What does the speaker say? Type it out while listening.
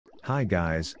Hi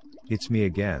guys, it's me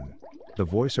again, the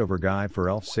voiceover guy for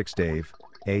Elf 6 Dave,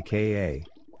 aka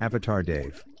Avatar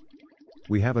Dave.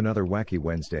 We have another Wacky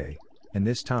Wednesday, and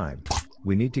this time,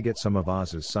 we need to get some of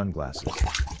Oz's sunglasses.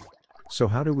 So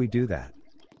how do we do that?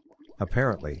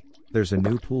 Apparently, there's a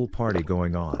new pool party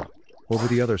going on over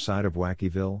the other side of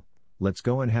Wackyville. Let's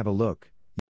go and have a look.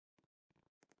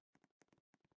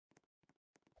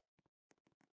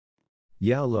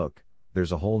 Yeah, look,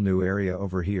 there's a whole new area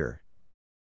over here.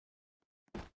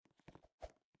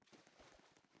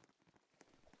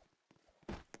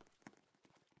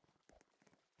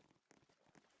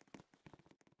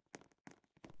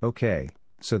 Okay,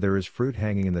 so there is fruit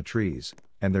hanging in the trees,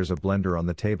 and there's a blender on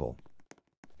the table.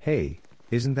 Hey,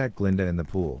 isn't that Glinda in the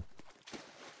pool?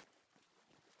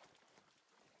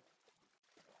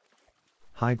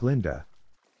 Hi Glinda.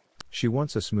 She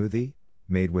wants a smoothie,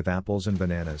 made with apples and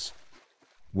bananas.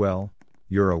 Well,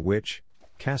 you're a witch,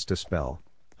 cast a spell,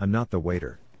 I'm not the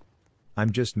waiter.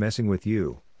 I'm just messing with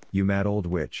you, you mad old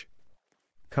witch.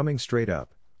 Coming straight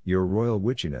up, your royal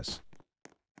witchiness.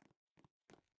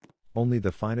 Only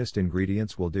the finest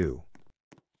ingredients will do.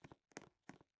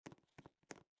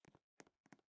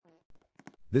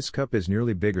 This cup is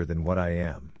nearly bigger than what I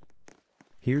am.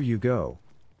 Here you go.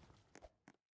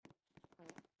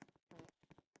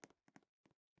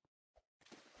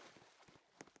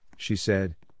 She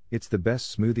said, it's the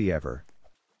best smoothie ever.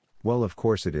 Well, of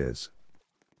course it is.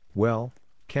 Well,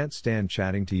 can't stand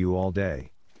chatting to you all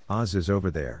day. Oz is over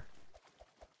there.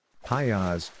 Hi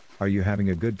Oz, are you having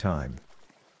a good time?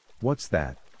 What's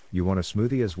that, you want a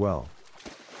smoothie as well?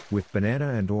 With banana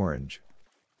and orange.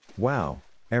 Wow,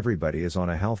 everybody is on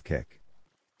a health kick.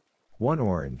 One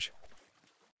orange.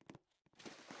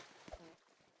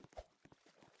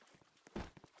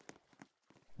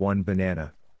 One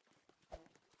banana.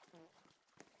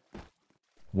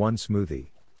 One smoothie.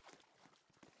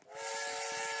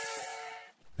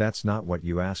 That's not what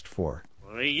you asked for.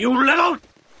 You little...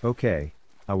 Okay,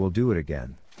 I will do it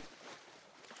again.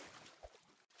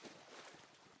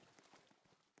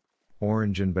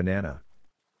 Orange and banana.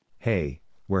 Hey,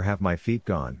 where have my feet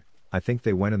gone? I think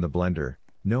they went in the blender,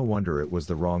 no wonder it was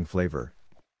the wrong flavor.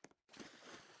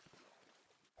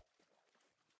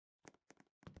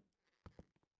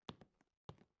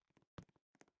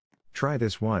 Try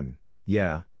this one,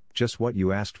 yeah, just what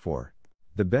you asked for.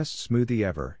 The best smoothie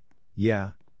ever.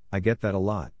 Yeah, I get that a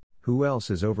lot. Who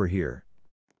else is over here?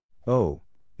 Oh,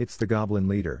 it's the goblin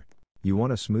leader. You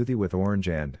want a smoothie with orange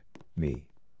and me.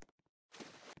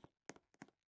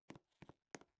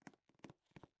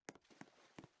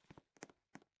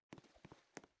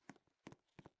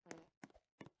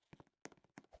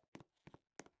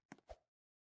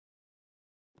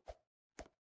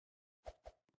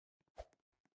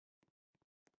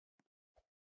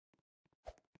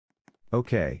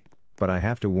 Okay, but I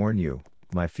have to warn you,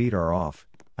 my feet are off,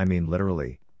 I mean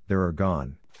literally, they're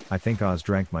gone. I think Oz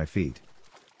drank my feet.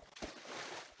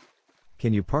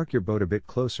 Can you park your boat a bit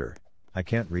closer? I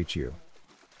can't reach you.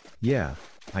 Yeah,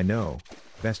 I know,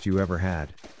 best you ever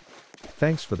had.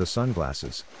 Thanks for the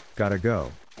sunglasses, gotta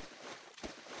go.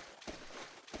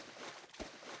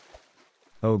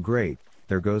 Oh great,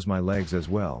 there goes my legs as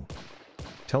well.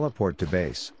 Teleport to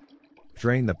base.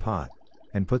 Drain the pot,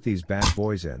 and put these bad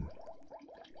boys in.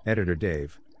 Editor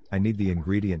Dave, I need the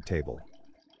ingredient table.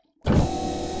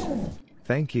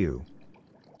 Thank you.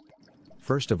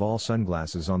 First of all,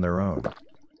 sunglasses on their own.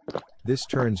 This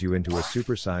turns you into a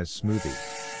supersized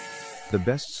smoothie. The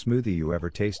best smoothie you ever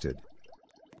tasted.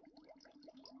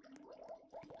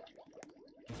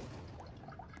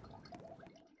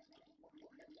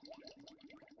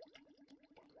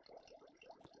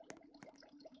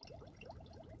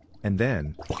 And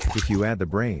then, if you add the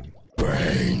brain,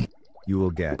 you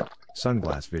will get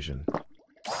sunglass vision.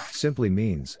 Simply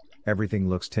means everything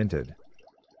looks tinted.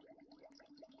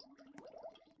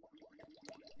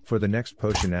 For the next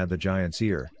potion, add the giant's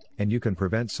ear, and you can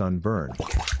prevent sunburn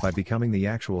by becoming the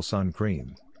actual sun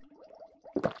cream.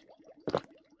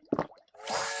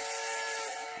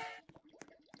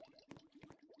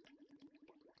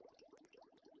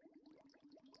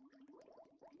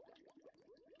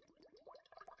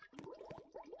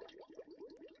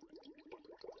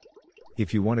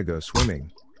 If you want to go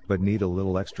swimming, but need a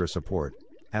little extra support,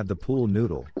 add the pool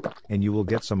noodle, and you will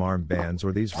get some arm bands,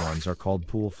 or these ones are called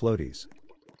pool floaties.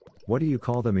 What do you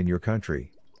call them in your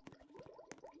country?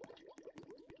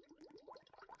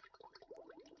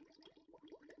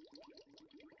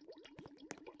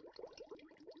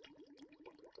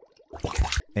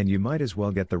 And you might as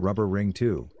well get the rubber ring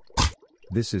too.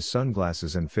 This is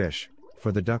sunglasses and fish,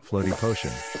 for the duck floaty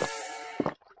potion.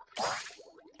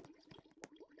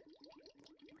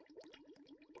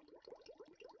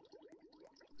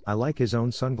 I like his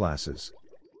own sunglasses.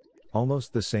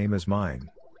 Almost the same as mine.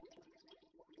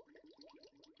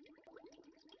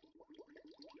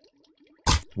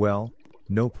 Well,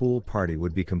 no pool party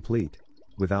would be complete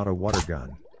without a water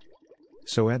gun.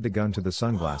 So add the gun to the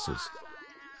sunglasses.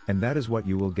 And that is what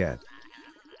you will get.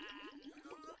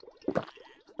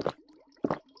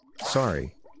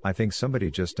 Sorry, I think somebody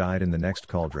just died in the next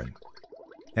cauldron.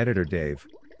 Editor Dave,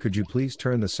 could you please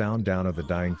turn the sound down of the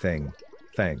dying thing?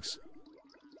 Thanks.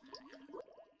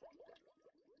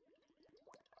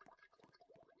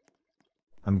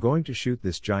 I'm going to shoot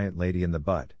this giant lady in the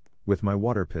butt with my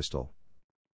water pistol.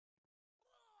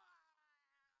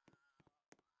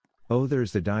 Oh,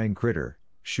 there's the dying critter.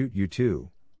 Shoot you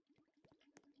too.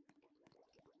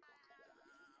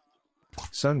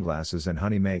 Sunglasses and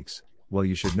honey makes, well,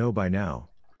 you should know by now.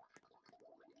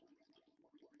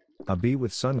 A bee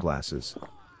with sunglasses.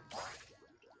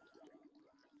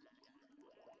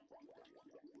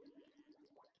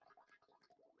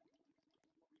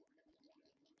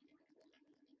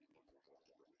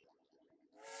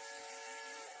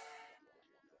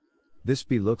 This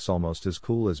bee looks almost as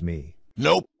cool as me.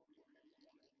 Nope.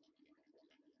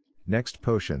 Next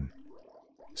potion.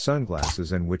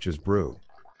 Sunglasses and witch's brew.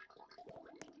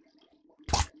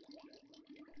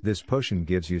 This potion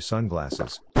gives you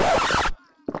sunglasses.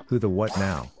 Who the what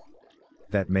now?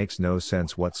 That makes no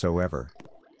sense whatsoever.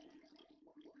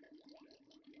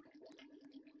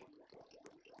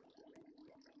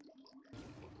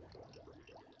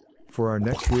 For our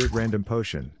next weird random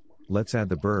potion, let's add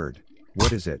the bird.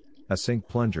 What is it? A sink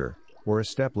plunger, or a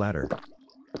step ladder?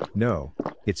 No,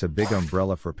 it's a big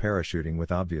umbrella for parachuting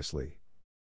with, obviously.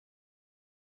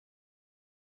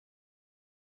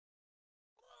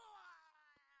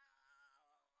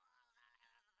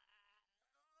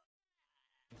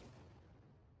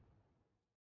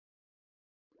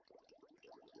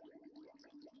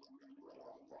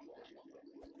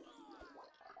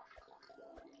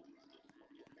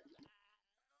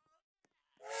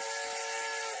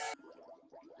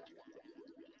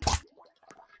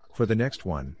 For the next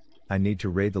one, I need to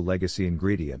raid the legacy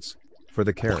ingredients for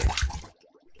the carrot.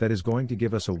 That is going to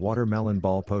give us a watermelon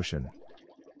ball potion.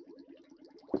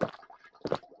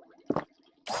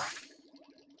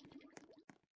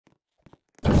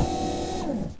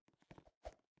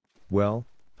 Well,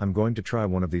 I'm going to try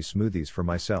one of these smoothies for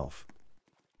myself.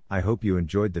 I hope you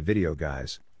enjoyed the video,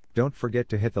 guys. Don't forget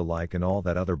to hit the like and all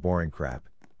that other boring crap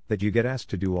that you get asked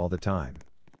to do all the time.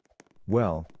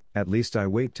 Well, at least I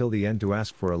wait till the end to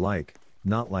ask for a like,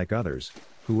 not like others,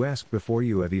 who ask before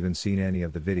you have even seen any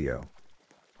of the video.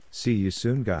 See you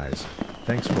soon, guys.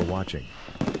 Thanks for watching.